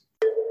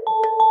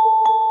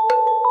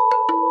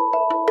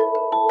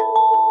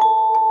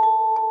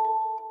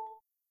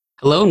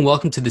Hello and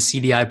welcome to the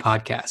CDI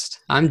podcast.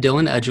 I'm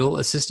Dylan Edgell,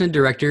 Assistant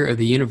Director of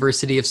the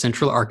University of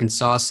Central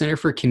Arkansas Center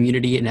for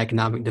Community and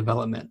Economic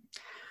Development.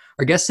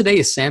 Our guest today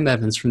is Sam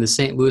Evans from the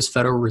St. Louis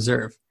Federal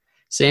Reserve.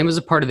 Sam is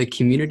a part of the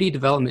Community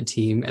Development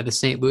Team at the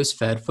St. Louis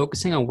Fed,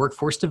 focusing on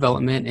workforce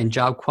development and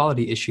job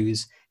quality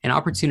issues and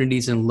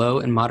opportunities in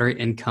low and moderate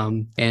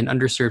income and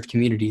underserved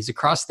communities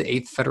across the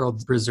 8th Federal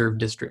Reserve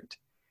District.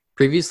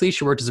 Previously,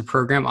 she worked as a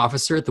program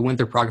officer at the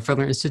Winthrop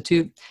Rockefeller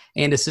Institute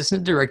and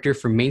assistant director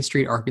for Main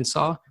Street,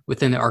 Arkansas,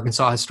 within the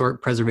Arkansas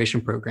Historic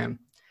Preservation Program.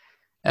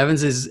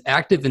 Evans is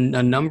active in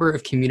a number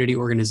of community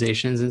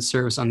organizations and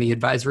serves on the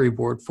advisory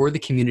board for the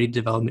Community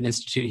Development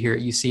Institute here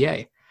at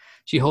UCA.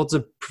 She holds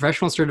a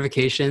professional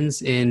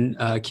certifications in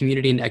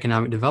community and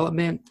economic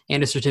development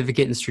and a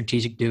certificate in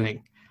strategic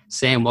doing.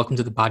 Sam, welcome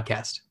to the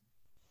podcast.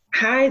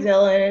 Hi,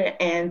 Dylan,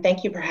 and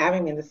thank you for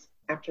having me this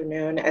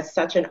afternoon. It's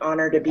such an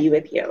honor to be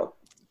with you.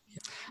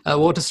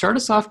 Well, to start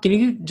us off, can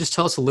you just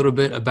tell us a little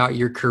bit about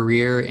your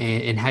career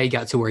and how you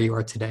got to where you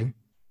are today?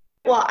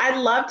 Well, I'd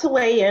love to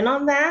weigh in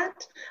on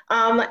that,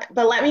 but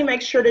let me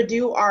make sure to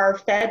do our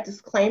Fed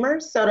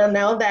disclaimers so to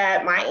know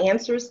that my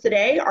answers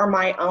today are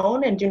my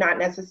own and do not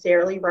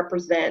necessarily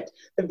represent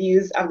the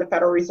views of the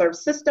Federal Reserve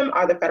System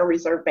or the Federal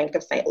Reserve Bank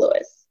of St.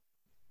 Louis.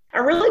 I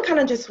really kind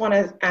of just want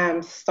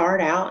to start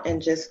out and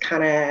just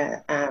kind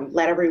of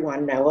let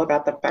everyone know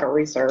about the Federal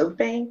Reserve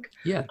Bank.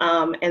 Yeah.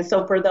 And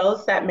so for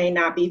those that may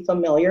not be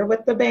familiar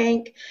with the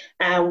bank,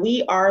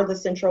 we are the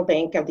central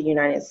bank of the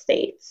United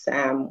States.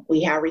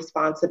 We have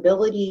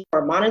responsibility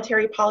for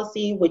monetary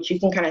policy, which you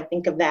can kind of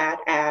think of that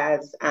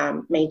as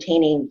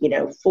maintaining,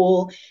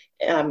 full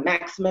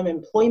maximum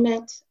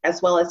employment,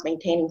 as well as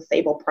maintaining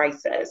stable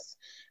prices.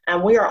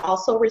 We are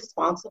also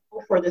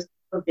responsible for the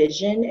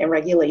supervision and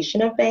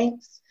regulation of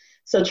banks.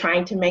 So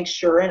trying to make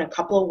sure in a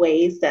couple of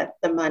ways that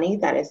the money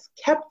that is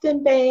kept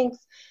in banks,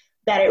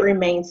 that it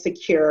remains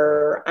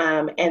secure.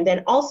 And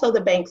then also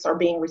the banks are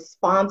being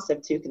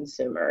responsive to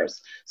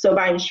consumers. So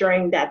by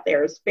ensuring that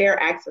there's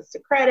fair access to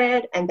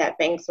credit and that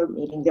banks are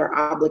meeting their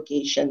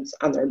obligations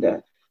under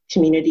the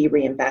Community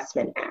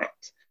Reinvestment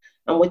Act,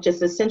 which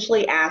is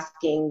essentially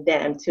asking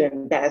them to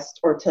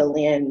invest or to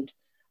lend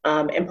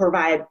and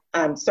provide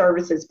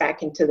services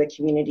back into the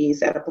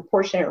communities at a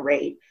proportionate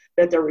rate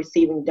that they're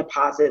receiving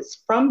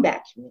deposits from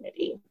that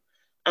community.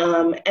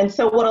 And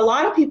so what a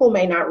lot of people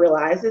may not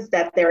realize is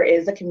that there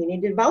is a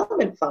community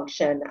development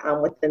function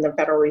within the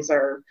Federal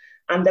Reserve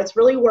that's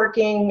really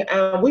working.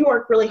 We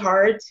work really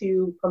hard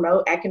to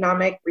promote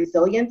economic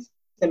resilience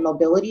and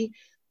mobility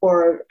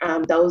for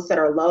those that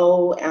are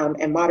low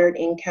and moderate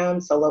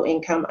income, so low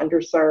income,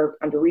 underserved,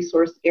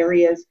 under-resourced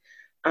areas,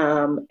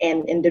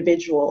 and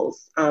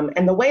individuals.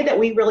 And the way that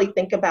we really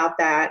think about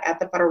that at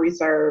the Federal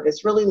Reserve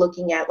is really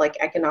looking at like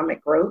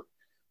economic growth,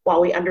 while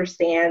we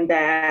understand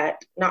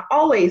that not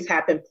always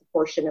happen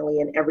proportionally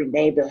in every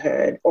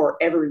neighborhood or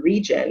every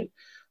region,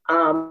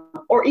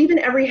 or even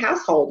every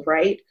household,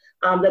 right?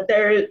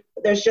 That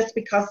there's just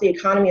because the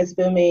economy is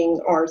booming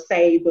or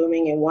say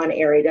booming in one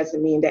area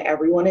doesn't mean that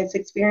everyone is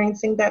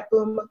experiencing that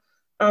boom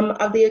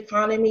of the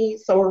economy.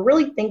 So we're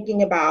really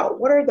thinking about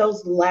what are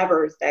those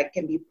levers that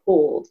can be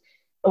pulled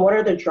and what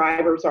are the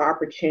drivers or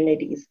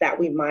opportunities that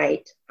we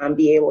might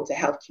be able to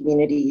help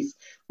communities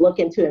look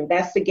into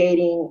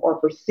investigating or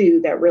pursue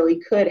that really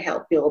could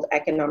help build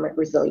economic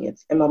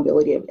resilience and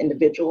mobility of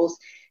individuals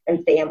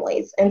and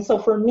families. And so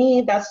for me,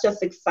 that's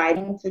just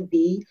exciting to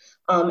be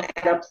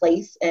at a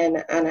place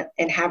and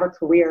have a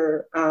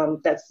career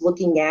that's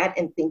looking at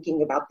and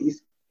thinking about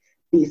these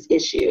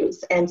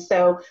issues. And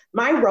so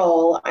my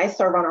role, I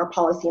serve on our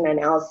policy and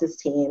analysis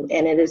team,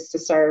 and it is to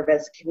serve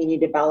as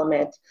community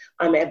development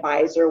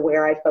advisor,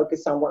 where I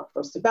focus on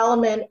workforce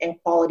development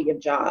and quality of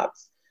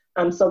jobs.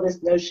 So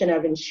this notion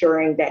of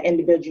ensuring that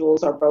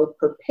individuals are both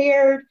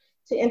prepared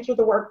to enter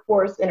the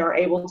workforce and are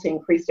able to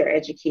increase their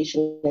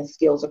education and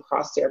skills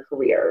across their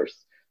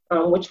careers,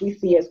 which we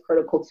see as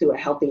critical to a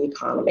healthy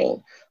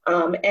economy.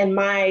 And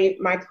my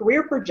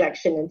career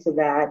projection into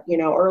that,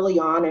 early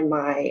on in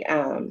my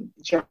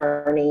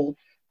journey,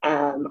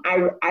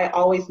 I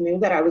always knew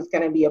that I was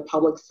going to be a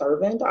public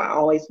servant. I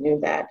always knew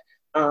that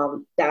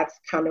that's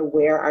kind of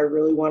where I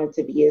really wanted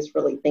to be, is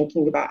really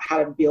thinking about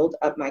how to build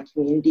up my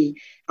community,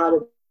 how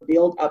to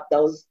build up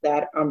those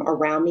that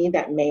around me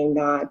that may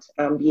not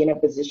be in a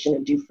position to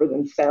do for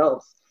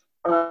themselves.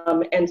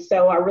 And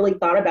so I really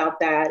thought about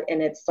that,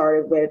 and it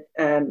started with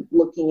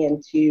looking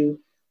into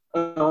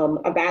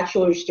a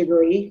bachelor's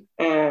degree,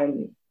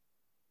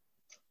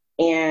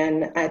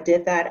 and I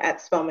did that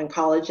at Spelman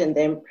College, and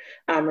then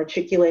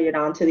matriculated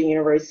onto the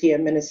University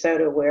of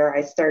Minnesota, where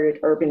I started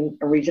urban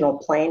and regional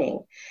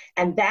planning.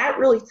 And that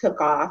really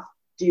took off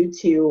due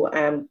to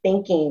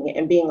thinking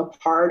and being a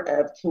part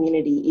of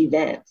community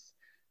events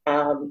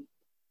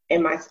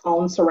in my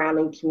own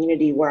surrounding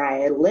community where I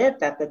had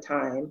lived at the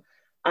time.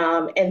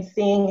 And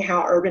seeing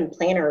how urban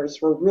planners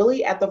were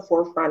really at the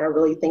forefront of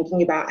really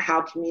thinking about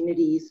how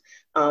communities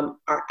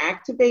are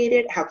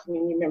activated, how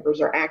community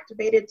members are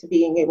activated to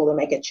being able to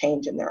make a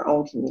change in their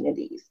own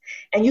communities.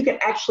 And you can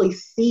actually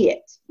see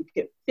it, you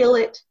can feel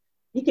it,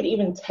 You could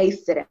even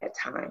taste it at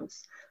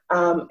times.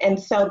 And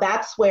so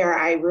that's where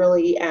I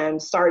really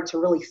started to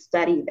really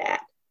study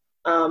that.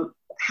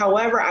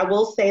 However, I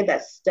will say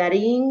that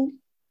studying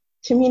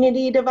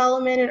community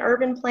development and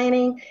urban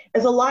planning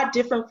is a lot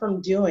different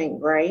from doing,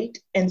 right?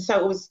 And so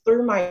it was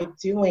through my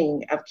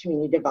doing of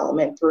community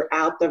development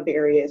throughout the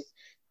various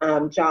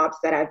jobs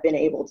that I've been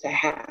able to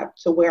have,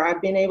 to where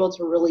I've been able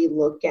to really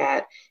look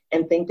at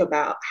and think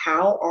about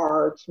how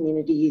our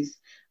communities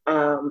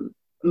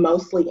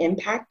mostly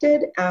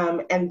impacted.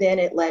 And then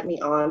it led me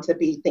on to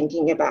be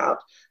thinking about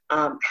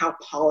how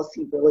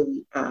policy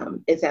really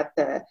is at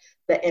the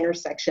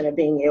intersection of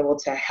being able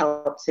to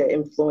help to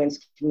influence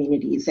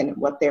communities and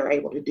what they're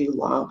able to do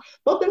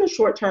both in the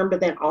short term,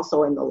 but then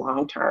also in the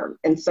long term.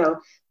 And so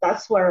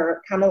that's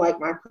where kind of like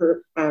my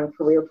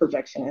career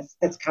projection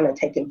has kind of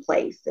taken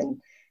place. And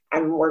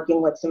I'm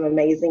working with some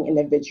amazing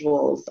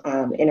individuals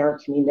in our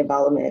community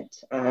development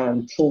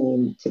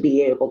team to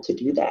be able to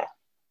do that.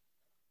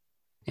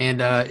 And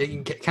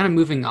kind of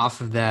moving off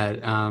of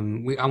that, I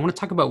want to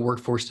talk about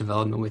workforce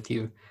development with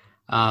you.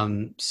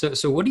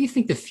 So what do you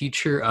think the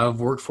future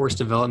of workforce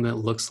development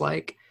looks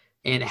like?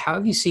 And how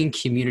have you seen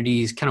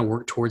communities kind of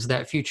work towards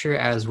that future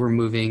as we're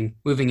moving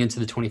into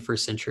the 21st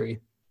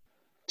century?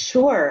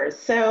 Sure.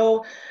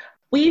 So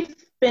we've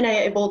been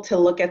able to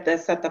look at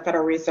this at the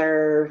Federal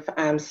Reserve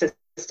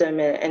system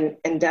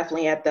and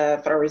definitely at the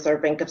Federal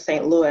Reserve Bank of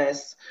St.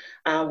 Louis.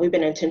 We've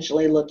been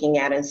intentionally looking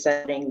at and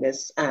studying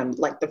this,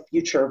 like the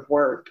future of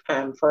work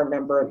for a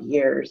number of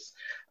years.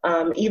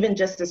 Even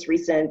just this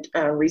recent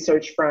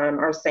research from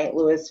our St.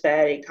 Louis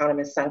Fed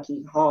economist,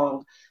 Sung-Ki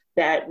Hong,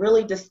 that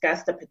really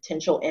discussed the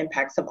potential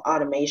impacts of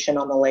automation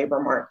on the labor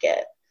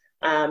market.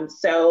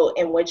 So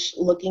in which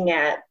looking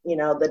at,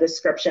 the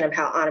description of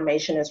how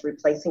automation is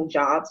replacing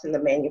jobs in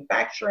the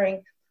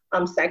manufacturing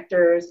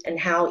sectors, and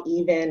how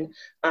even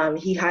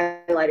he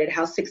highlighted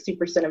how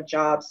 60% of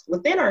jobs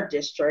within our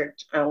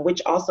district,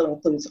 which also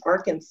includes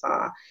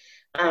Arkansas,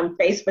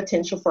 face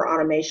potential for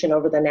automation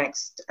over the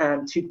next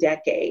 2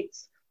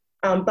 decades.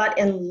 But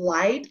in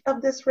light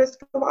of this risk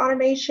of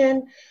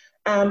automation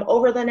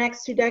over the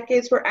next 2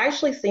 decades, we're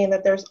actually seeing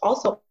that there's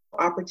also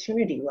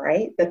opportunity,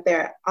 right? That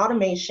their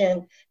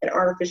automation and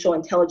artificial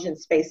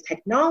intelligence-based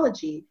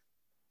technology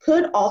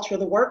could alter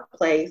the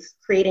workplace,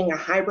 creating a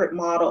hybrid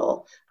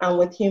model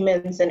with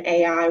humans and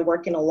AI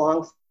working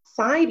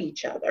alongside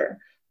each other.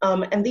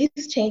 And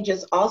these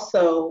changes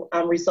also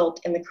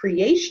result in the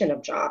creation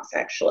of jobs,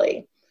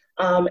 actually.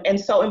 And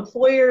so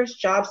employers,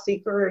 job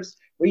seekers,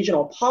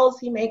 regional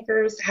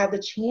policymakers have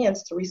the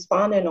chance to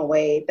respond in a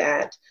way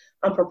that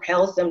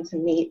propels them to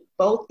meet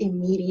both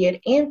immediate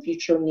and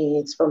future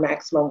needs for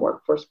maximum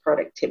workforce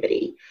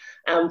productivity.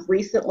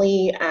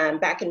 Recently,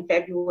 back in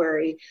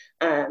February,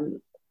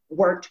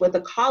 worked with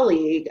a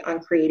colleague on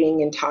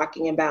creating and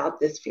talking about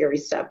this very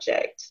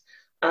subject.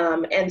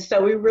 And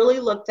so we really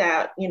looked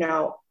at,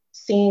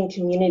 seeing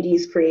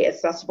communities create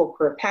accessible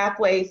career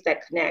pathways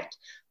that connect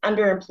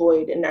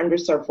underemployed and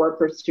underserved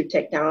workers to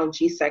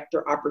technology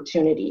sector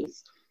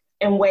opportunities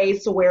in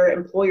ways to where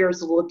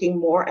employers are looking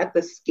more at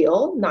the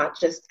skill, not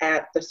just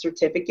at the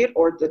certificate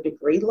or the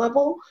degree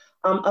level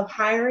of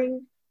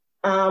hiring.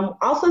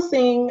 Also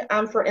seeing,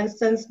 for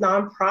instance,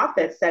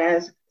 nonprofits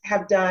that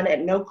have done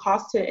at no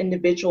cost to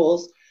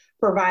individuals,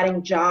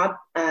 providing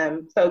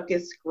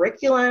job-focused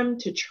curriculum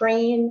to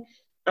train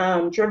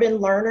driven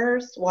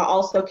learners while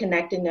also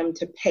connecting them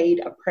to paid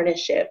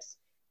apprenticeships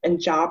and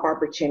job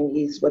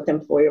opportunities with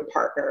employer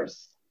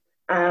partners.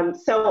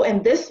 So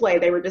in this way,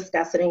 they were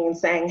discussing and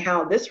saying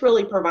how this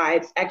really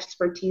provides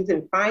expertise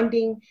in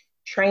finding,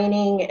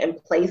 training, and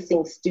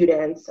placing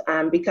students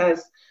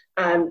because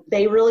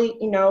they really,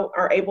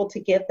 are able to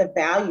get the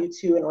value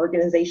to an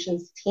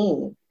organization's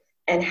team,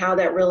 and how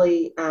that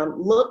really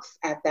looks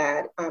at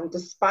that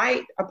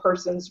despite a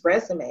person's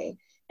resume,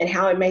 and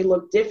how it may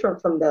look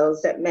different from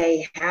those that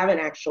may have an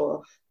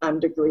actual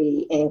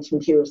degree in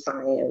computer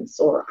science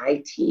or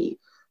IT.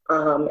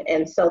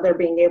 And so they're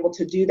being able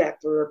to do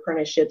that through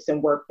apprenticeships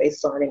and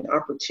work-based learning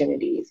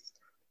opportunities.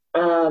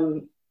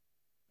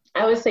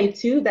 I would say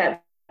too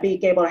that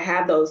being able to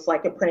have those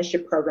like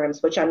apprenticeship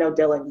programs, which I know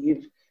Dylan,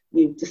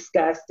 you've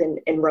discussed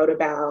and wrote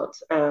about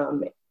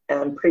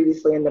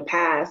previously in the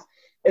past,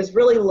 is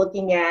really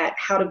looking at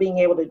how to being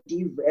able to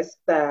de-risk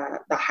the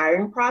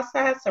hiring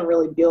process and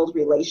really build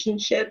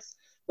relationships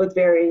with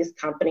various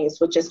companies,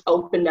 which has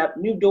opened up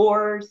new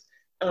doors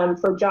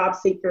for job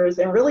seekers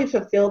and really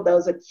fulfilled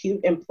those acute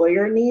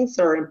employer needs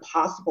that are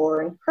impossible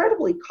or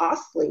incredibly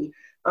costly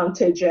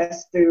to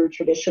address through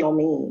traditional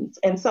means.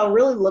 And so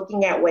really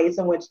looking at ways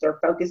in which they're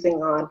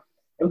focusing on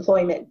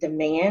employment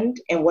demand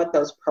and what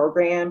those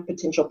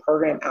potential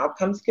program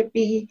outcomes could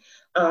be,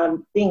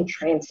 being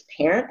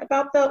transparent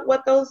about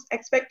what those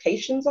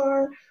expectations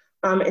are,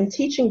 and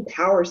teaching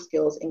power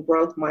skills and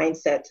growth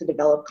mindset to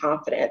develop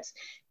confidence.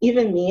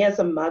 Even me as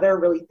a mother,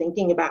 really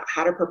thinking about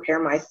how to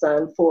prepare my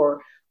son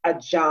for a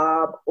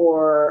job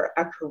or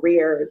a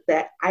career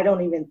that I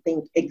don't even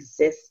think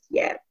exists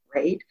yet,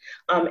 right?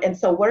 And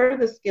so what are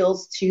the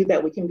skills too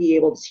that we can be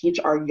able to teach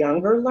our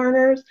younger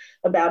learners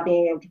about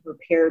being able to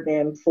prepare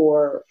them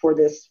for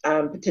this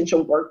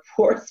potential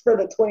workforce for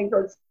the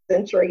 21st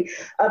century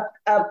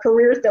of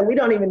careers that we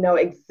don't even know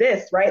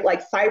exist, right?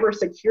 Like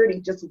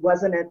cybersecurity just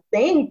wasn't a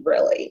thing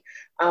really.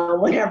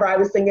 Whenever I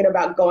was thinking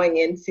about going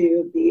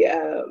into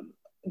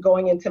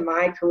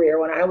my career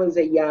when I was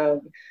a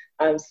young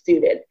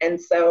student. And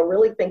so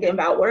really thinking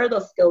about what are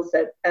those skills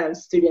that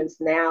students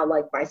now,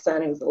 like my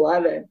son who's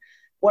 11,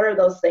 what are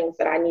those things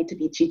that I need to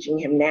be teaching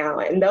him now?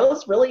 And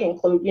those really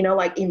include,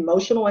 like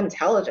emotional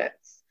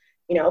intelligence,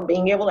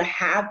 being able to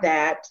have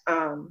that,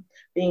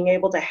 being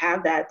able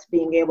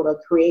to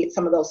create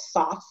some of those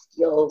soft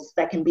skills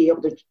that can be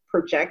able to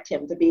project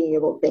him to being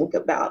able to think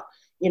about,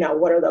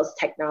 what are those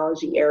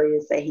technology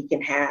areas that he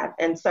can have.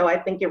 And so I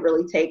think it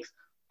really takes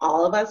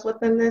all of us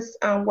within this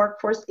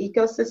workforce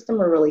ecosystem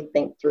to really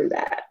think through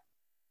that.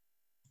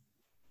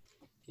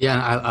 Yeah,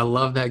 I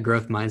love that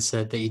growth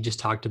mindset that you just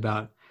talked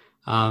about.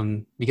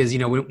 Because,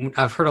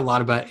 I've heard a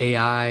lot about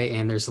AI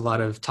and there's a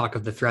lot of talk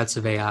of the threats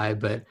of AI,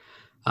 but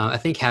I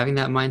think having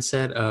that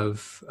mindset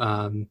of,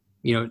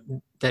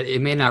 that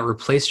it may not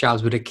replace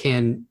jobs, but it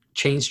can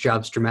change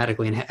jobs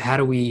dramatically. And how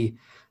do we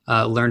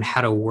learn how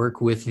to work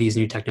with these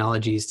new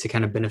technologies to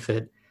kind of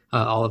benefit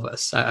all of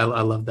us? I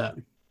love that.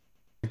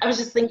 I was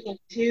just thinking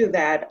too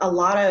that a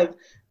lot of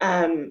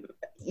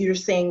you're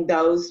seeing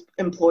those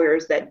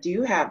employers that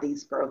do have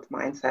these growth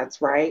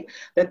mindsets, right?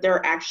 That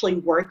they're actually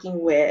working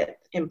with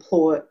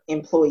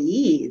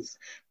employees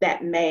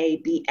that may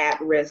be at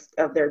risk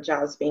of their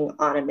jobs being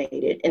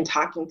automated and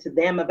talking to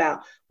them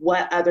about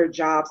what other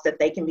jobs that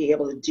they can be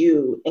able to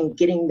do and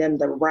getting them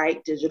the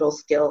right digital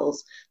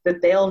skills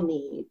that they'll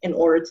need in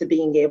order to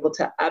being able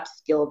to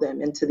upskill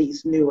them into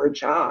these newer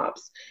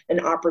jobs and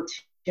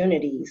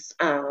opportunities.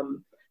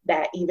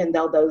 That even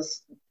though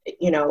those,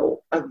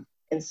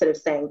 instead of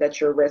saying that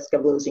you're at risk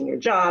of losing your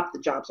job, the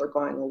jobs are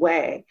going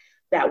away,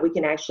 that we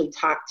can actually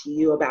talk to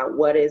you about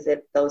what is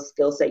it, those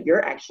skills that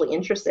you're actually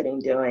interested in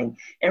doing,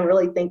 and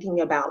really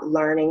thinking about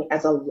learning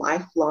as a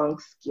lifelong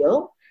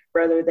skill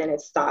rather than it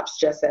stops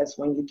just as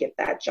when you get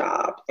that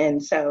job.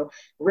 And so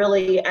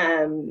really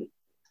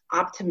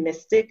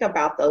optimistic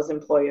about those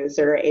employers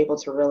that are able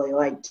to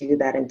really do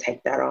that and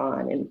take that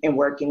on and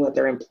working with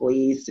their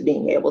employees to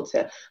being able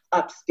to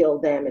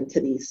upskill them into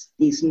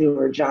these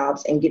newer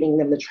jobs and getting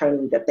them the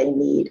training that they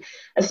need,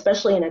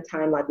 especially in a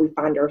time like we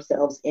find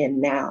ourselves in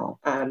now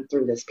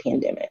through this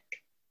pandemic.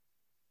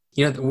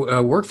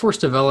 Workforce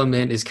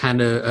development is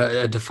kind of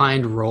a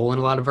defined role in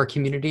a lot of our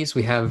communities.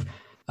 We have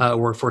a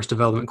workforce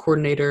development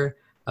coordinator,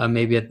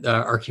 maybe at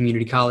our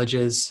community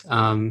colleges.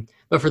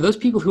 But for those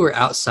people who are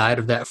outside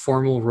of that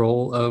formal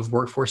role of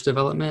workforce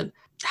development,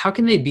 how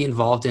can they be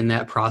involved in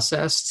that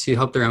process to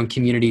help their own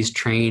communities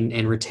train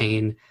and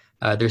retain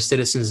their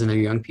citizens and their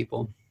young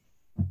people?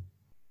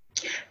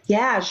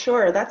 Yeah,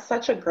 sure. That's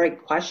such a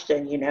great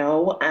question,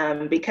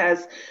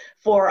 because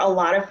for a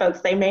lot of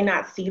folks, they may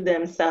not see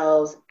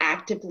themselves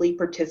actively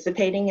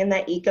participating in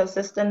that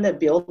ecosystem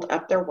that build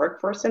up their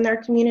workforce in their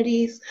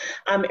communities,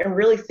 and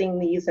really seeing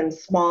these in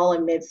small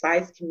and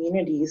mid-sized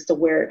communities to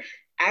where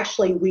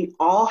actually we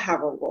all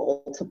have a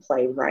role to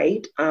play,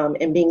 right?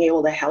 And being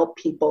able to help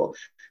people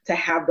to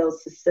have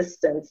those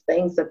assistance,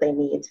 things that they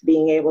need to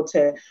being able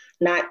to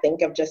not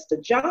think of just a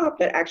job,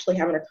 but actually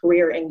having a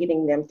career and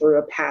getting them through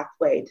a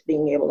pathway to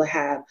being able to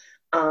have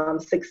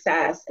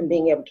success and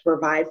being able to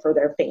provide for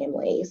their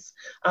families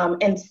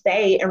and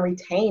stay and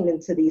retain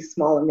into these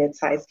small and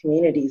mid-sized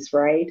communities,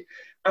 right?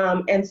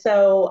 And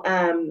so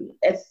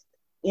it's,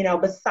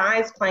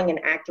 besides playing an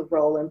active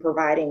role in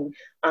providing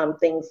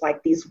things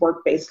like these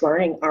work-based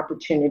learning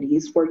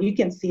opportunities where you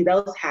can see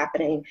those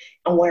happening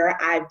and where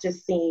I've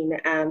just seen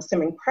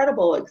some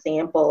incredible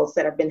examples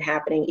that have been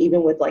happening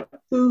even with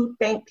food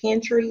bank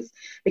pantries,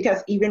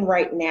 because even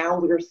right now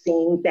we're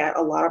seeing that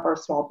a lot of our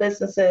small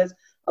businesses,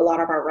 a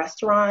lot of our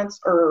restaurants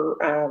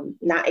are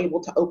not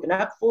able to open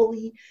up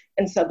fully.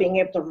 And so being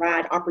able to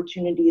provide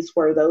opportunities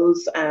where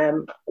those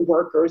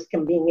workers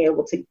can being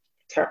able to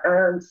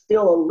earn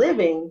still a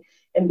living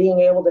and being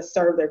able to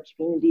serve their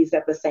communities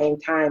at the same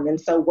time. And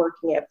so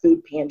working at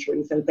food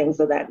pantries and things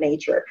of that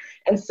nature.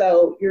 And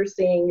so you're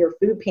seeing your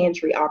food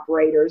pantry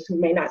operators who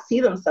may not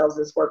see themselves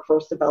as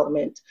workforce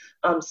development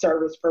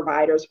service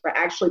providers, but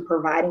actually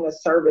providing a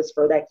service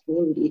for that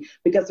community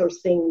because they're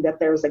seeing that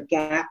there's a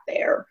gap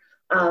there.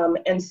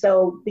 And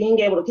so being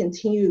able to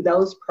continue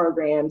those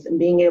programs and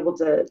being able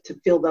to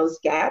fill those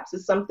gaps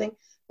is something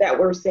that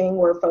we're seeing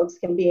where folks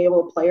can be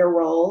able to play a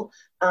role.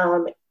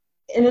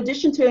 In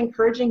addition to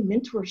encouraging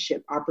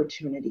mentorship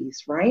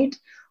opportunities, right?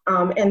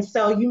 And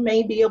so you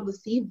may be able to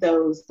see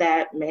those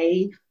that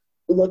may,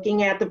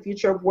 looking at the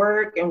future of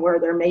work and where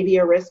there may be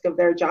a risk of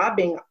their job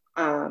being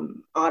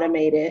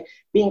automated,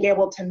 being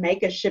able to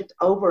make a shift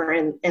over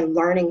and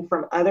learning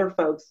from other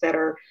folks that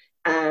are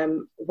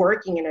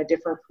working in a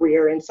different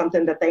career and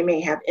something that they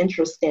may have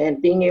interest in,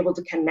 being able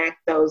to connect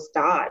those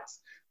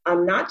dots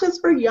not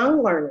just for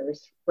young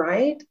learners,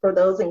 right? For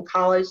those in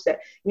college that,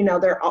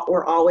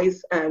 we're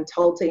always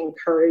told to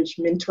encourage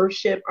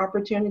mentorship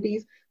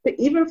opportunities, but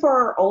even for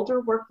our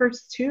older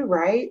workers too,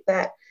 right?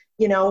 That,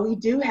 we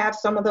do have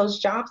some of those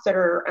jobs that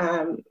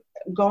are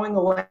going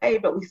away,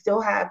 but we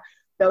still have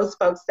those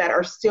folks that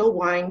are still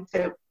wanting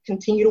to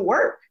continue to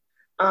work.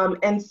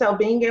 And so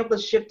being able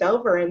to shift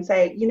over and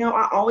say,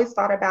 I always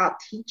thought about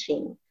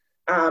teaching.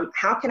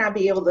 How can I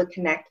be able to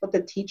connect with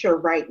a teacher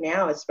right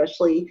now,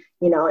 especially,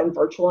 in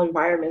virtual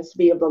environments, to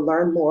be able to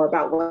learn more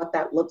about what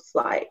that looks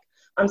like?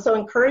 So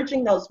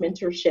encouraging those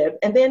mentorship,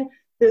 and then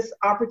this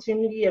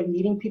opportunity of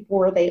meeting people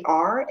where they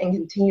are and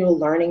continue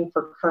learning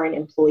for current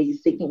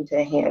employees seeking to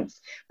enhance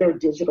their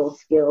digital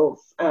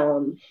skills,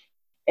 and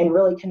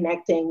really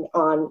connecting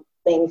on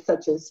things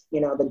such as,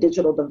 the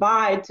digital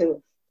divide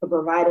to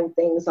providing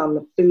things on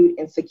the food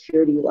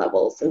insecurity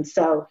levels. And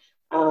so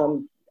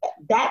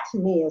that to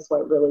me is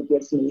what really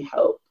gives me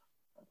hope.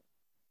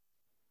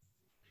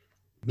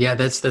 Yeah,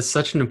 that's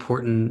such an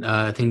important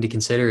thing to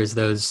consider, is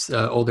those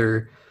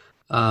older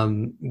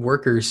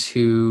workers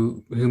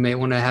who may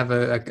want to have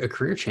a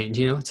career change.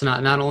 It's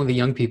not only the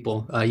young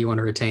people you want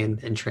to retain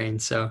and train.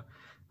 So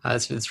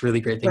it's a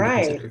really great thing to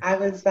Right.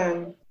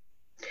 consider.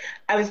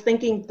 I was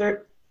thinking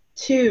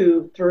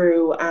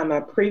through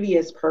a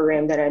previous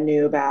program that I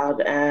knew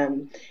about,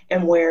 and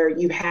where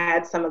you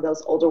had some of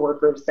those older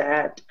workers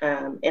that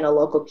in a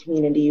local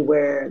community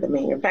where the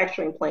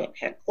manufacturing plant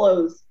had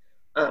closed.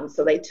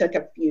 So they took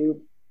a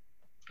few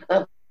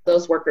of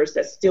those workers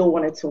that still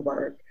wanted to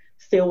work,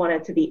 still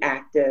wanted to be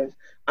active,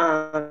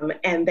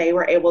 and they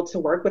were able to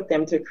work with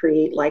them to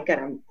create like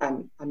a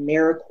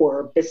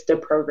AmeriCorps Vista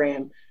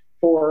program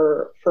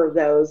for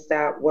those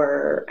that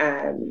were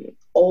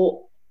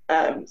old,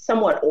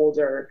 somewhat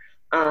older,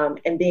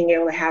 and being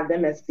able to have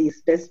them as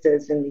these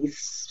vistas in these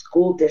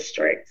school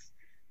districts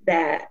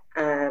that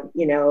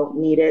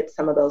needed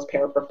some of those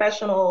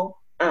paraprofessional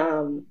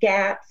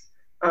gaps,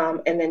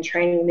 and then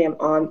training them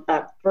on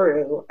up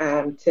through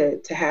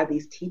to have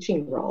these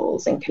teaching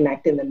roles and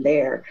connecting them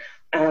there.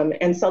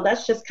 And so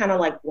that's just kind of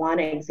like one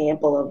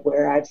example of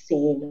where I've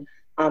seen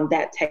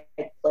that take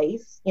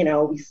place.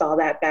 We saw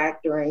that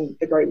back during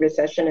the Great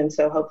Recession. And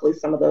so hopefully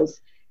some of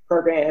those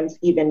programs,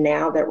 even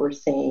now that we're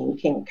seeing,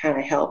 can kind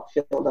of help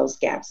fill those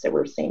gaps that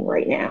we're seeing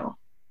right now.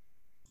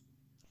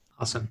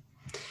 Awesome.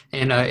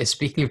 And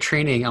speaking of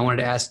training, I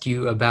wanted to ask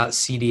you about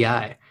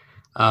CDI.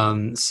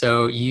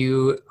 So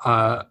you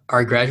are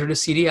a graduate of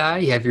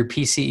CDI, you have your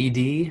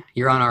PCED,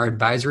 you're on our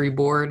advisory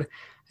board,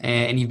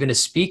 and you've been a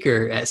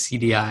speaker at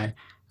CDI.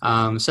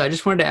 So I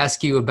just wanted to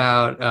ask you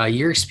about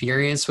your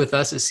experience with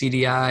us at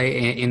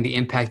CDI and the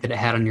impact that it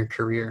had on your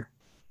career.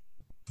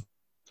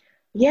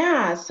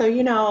 Yeah,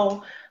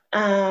 so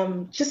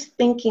just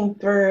thinking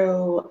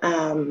through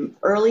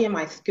early in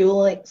my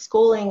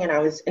schooling, and I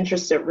was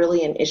interested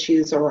really in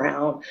issues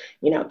around,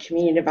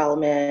 community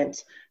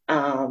development,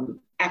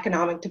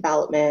 economic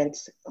development,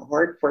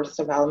 workforce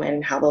development,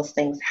 and how those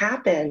things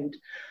happened.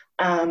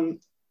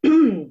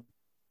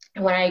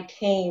 When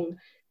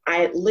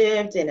I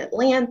lived in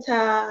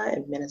Atlanta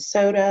and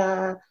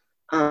Minnesota.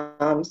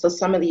 So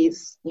some of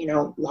these,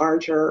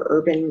 larger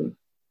urban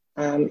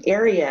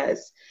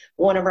areas.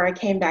 Whenever I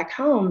came back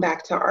home,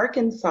 back to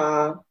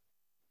Arkansas,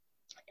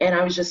 and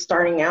I was just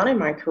starting out in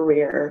my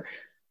career,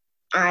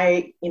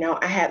 I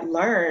had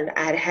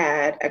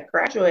a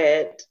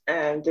graduate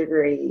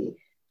degree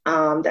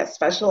that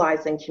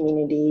specialized in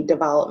community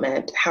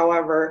development.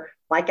 However,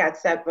 like I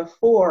said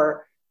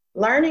before,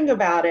 learning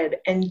about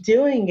it and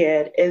doing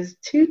it is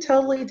two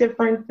totally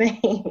different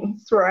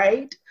things,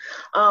 right?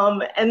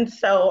 And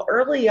so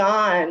early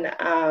on,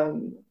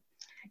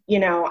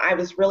 I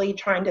was really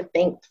trying to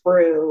think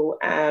through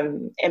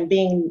and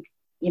being,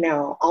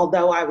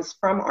 although I was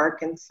from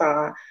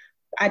Arkansas,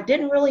 I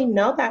didn't really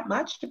know that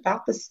much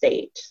about the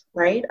state,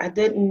 right? I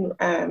didn't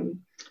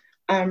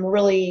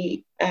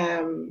really,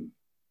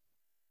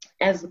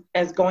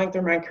 as going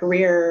through my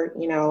career,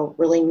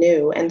 really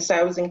new. And so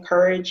I was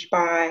encouraged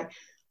by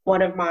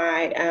one of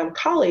my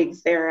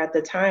colleagues there at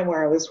the time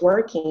where I was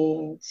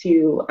working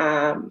to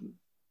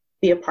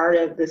be a part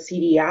of the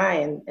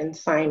CDI and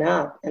sign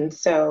up. And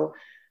so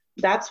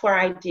that's where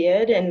I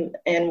did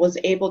and was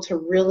able to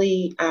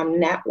really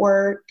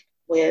network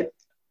with,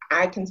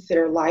 I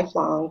consider,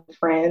 lifelong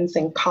friends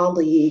and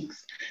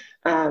colleagues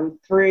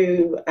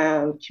through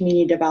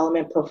community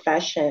development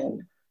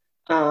profession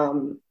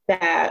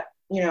that,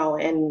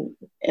 and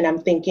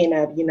I'm thinking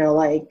of,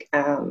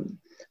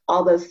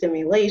 all those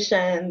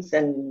simulations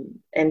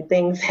and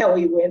things that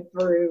we went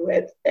through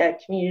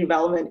at Community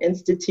Development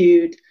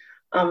Institute,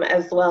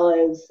 as well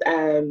as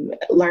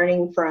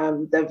learning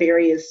from the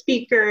various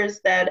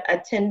speakers that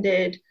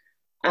attended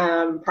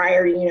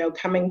prior to,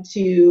 coming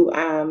to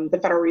the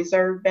Federal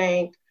Reserve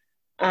Bank,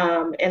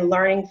 and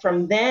learning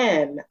from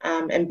them,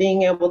 and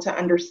being able to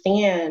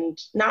understand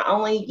not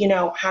only,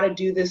 how to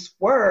do this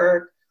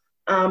work,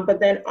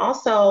 but then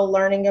also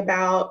learning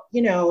about,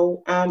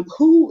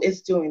 who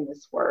is doing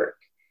this work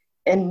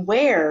and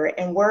where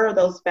are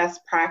those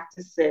best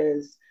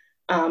practices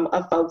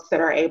of folks that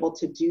are able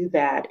to do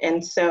that.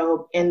 And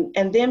so, and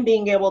then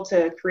being able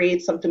to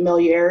create some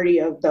familiarity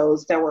of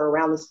those that were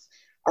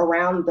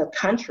around the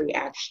country,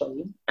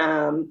 actually,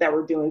 that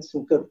were doing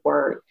some good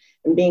work,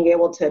 and being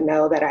able to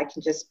know that I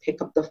can just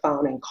pick up the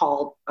phone and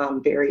call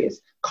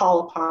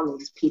upon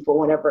these people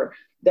whenever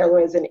there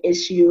was an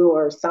issue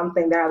or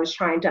something that I was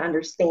trying to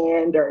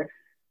understand or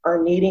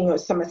needing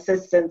some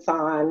assistance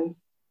on.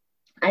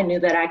 I knew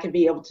that I could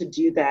be able to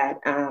do that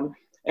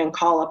and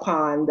call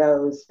upon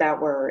those that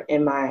were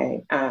in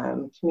my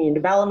community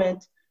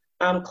development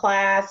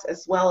class,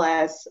 as well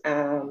as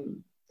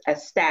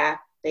staff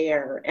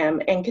there,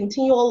 and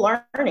continual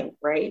learning,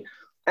 right?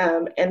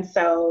 And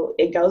so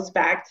it goes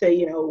back to,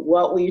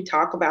 what we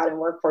talk about in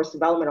workforce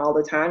development all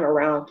the time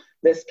around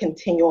this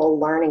continual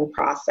learning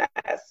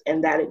process,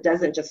 and that it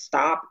doesn't just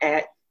stop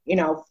at,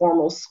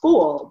 formal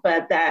school,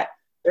 but that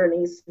there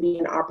needs to be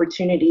an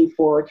opportunity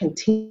for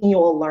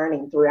continual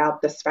learning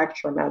throughout the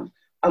spectrum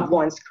of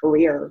one's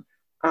career.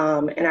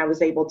 And I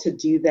was able to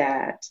do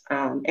that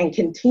and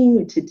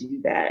continue to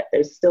do that.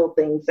 There's still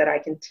things that I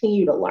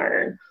continue to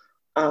learn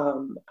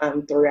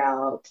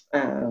throughout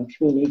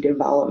community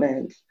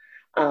development.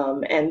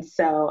 And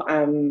so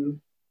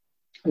I'm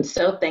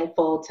so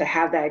thankful to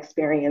have that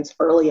experience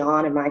early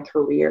on in my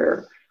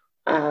career,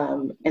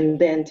 and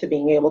then to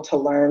being able to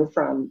learn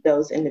from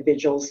those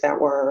individuals that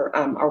were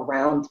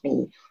around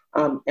me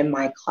in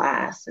my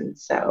class. And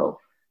so,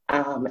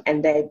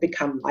 and they've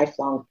become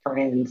lifelong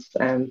friends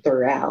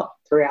throughout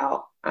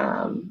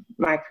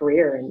my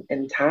career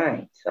and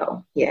time.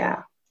 So,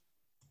 yeah.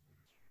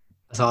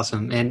 That's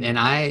awesome. And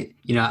I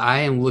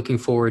am looking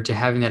forward to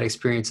having that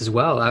experience as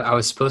well. I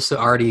was supposed to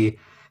already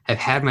have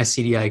had my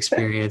CDI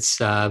experience,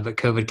 but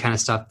COVID kind of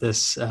stopped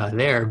this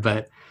there.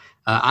 But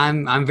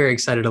I'm very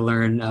excited to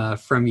learn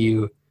from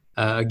you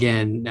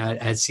again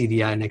at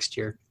CDI next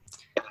year.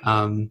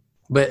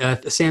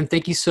 But Sam,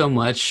 thank you so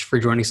much for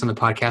joining us on the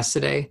podcast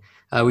today.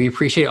 We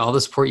appreciate all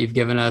the support you've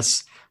given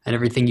us and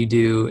everything you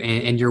do.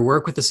 And your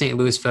work with the St.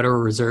 Louis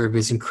Federal Reserve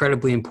is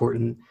incredibly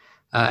important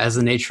as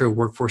the nature of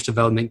workforce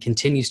development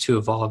continues to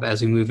evolve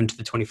as we move into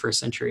the 21st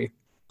century.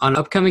 On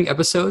upcoming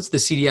episodes, the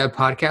CDI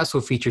podcast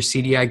will feature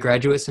CDI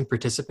graduates and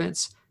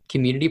participants,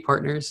 community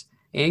partners,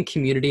 and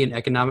community and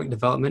economic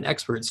development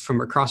experts from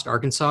across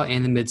Arkansas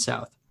and the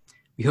Mid-South.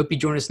 We hope you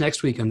join us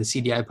next week on the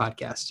CDI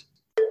podcast.